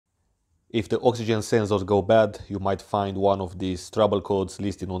If the oxygen sensors go bad, you might find one of these trouble codes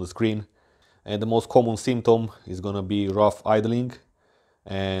listed on the screen. And the most common symptom is gonna be rough idling,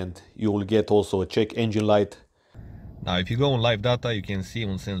 and you will get also a check engine light. Now if you go on live data, you can see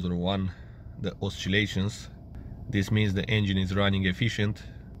on sensor 1 the oscillations. This means the engine is running efficient.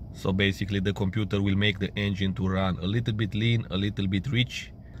 So basically the computer will make the engine to run a little bit lean, a little bit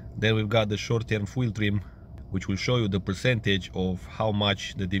rich. Then we've got the short-term fuel trim, which will show you the percentage of how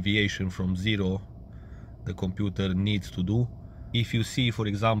much the deviation from zero the computer needs to do. If you see, for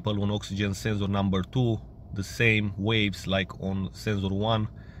example, on oxygen sensor number 2, the same waves like on sensor 1,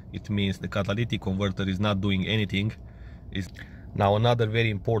 it means the catalytic converter is not doing anything. Now another very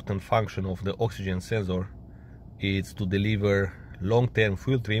important function of the oxygen sensor is to deliver long-term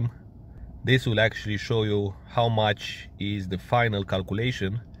fuel trim. This will actually show you how much is the final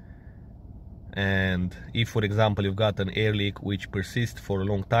calculation, and if for example you've got an air leak which persists for a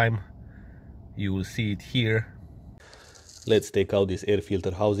long time, you will see it here. Let's take out this air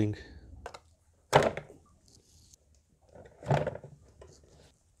filter housing.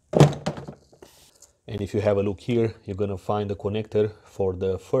 And if you have a look here, you're gonna find the connector for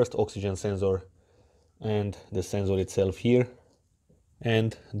the first oxygen sensor and the sensor itself here.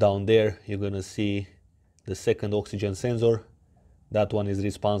 And down there you're gonna see the second oxygen sensor. That one is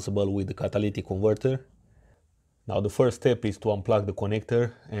responsible with the catalytic converter. Now the first step is to unplug the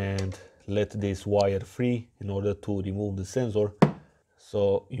connector and let this wire free in order to remove the sensor.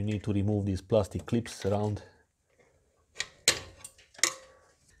 So you need to remove these plastic clips around.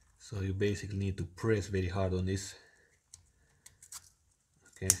 So you basically need to press very hard on this.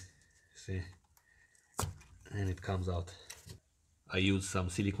 Okay, see, and it comes out. I use some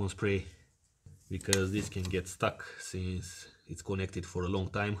silicone spray because this can get stuck since it's connected for a long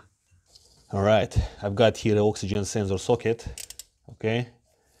time. All right, I've got here an oxygen sensor socket, okay,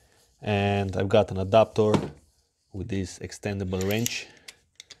 and I've got an adapter with this extendable wrench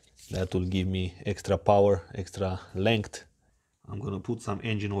that will give me extra power, extra length. I'm gonna put some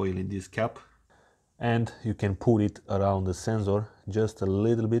engine oil in this cap, and you can put it around the sensor just a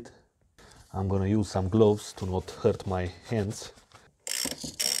little bit. I'm gonna use some gloves to not hurt my hands.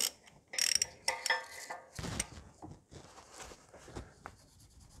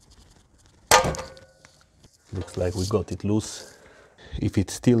 Looks like we got it loose. If it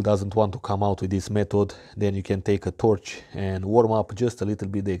still doesn't want to come out with this method, then you can take a torch and warm up just a little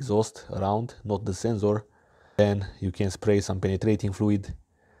bit the exhaust around, not the sensor. Then you can spray some penetrating fluid.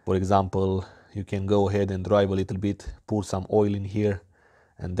 For example, you can go ahead and drive a little bit, pour some oil in here,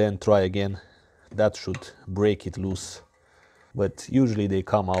 and then try again. That should break it loose. But usually they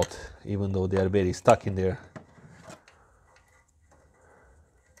come out, even though they are very stuck in there.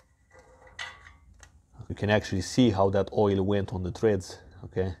 You can actually see how that oil went on the threads,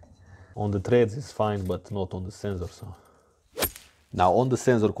 okay? On the threads it's fine, but not on the sensor. So now on the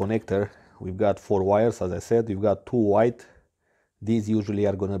sensor connector, we've got 4 wires, as I said. We've got 2 white. These usually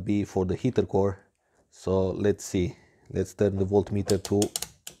are gonna be for the heater core. So let's see. Let's turn the voltmeter to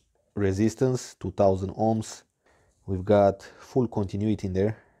resistance, 2000 ohms. We've got full continuity in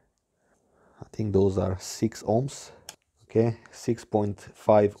there. I think those are 6 ohms. Okay,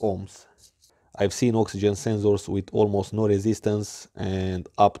 6.5 ohms. I've seen oxygen sensors with almost no resistance and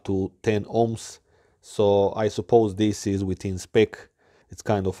up to 10 ohms. So I suppose this is within spec. It's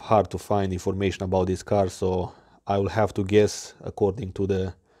kind of hard to find information about this car, so I will have to guess according to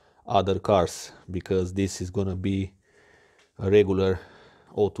the other cars, because this is gonna be a regular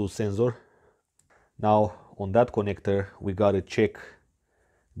O2 sensor. Now on that connector we gotta check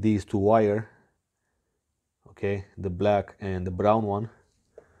these 2 wires, okay, the black and the brown one.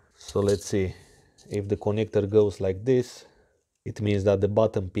 So let's see, if the connector goes like this, it means that the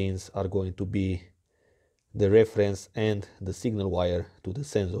bottom pins are going to be the reference and the signal wire to the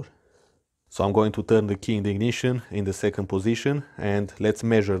sensor. So I'm going to turn the key in the ignition in the second position, and let's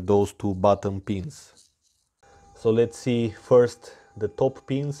measure those 2 bottom pins. So let's see first the top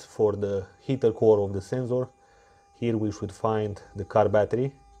pins for the heater core of the sensor. Here we should find the car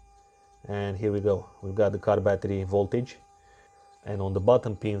battery, and here we go, we've got the car battery voltage. And on the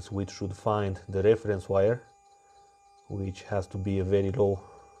bottom pins we should find the reference wire, which has to be a very low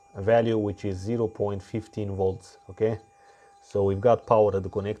value, which is 0.15 volts. Okay, so we've got power at the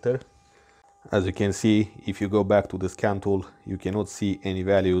connector. As you can see, if you go back to the scan tool, you cannot see any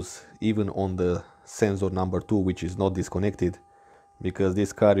values even on the sensor number 2, which is not disconnected, because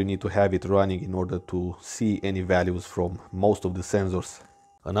this car you need to have it running in order to see any values from most of the sensors.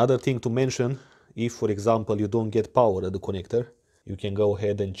 Another thing to mention, if for example you don't get power at the connector, you can go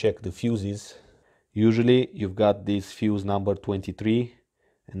ahead and check the fuses. Usually you've got this fuse number 23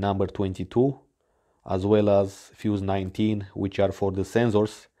 and number 22, as well as fuse 19, which are for the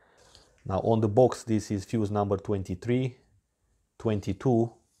sensors. Now on the box, this is fuse number 23,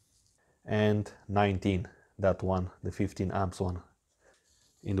 22, and 19, that one, the 15 amps one.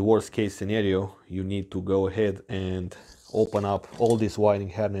 In the worst case scenario, you need to go ahead and open up all this wiring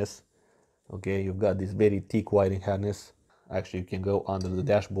harness. Okay, you've got this very thick wiring harness. Actually, you can go under the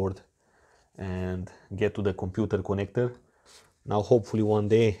dashboard and get to the computer connector. Now hopefully one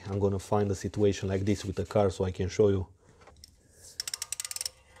day I'm gonna find a situation like this with a car so I can show you.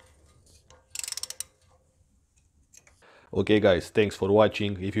 Okay guys, thanks for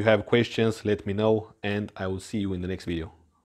watching. If you have questions, let me know, and I will see you in the next video.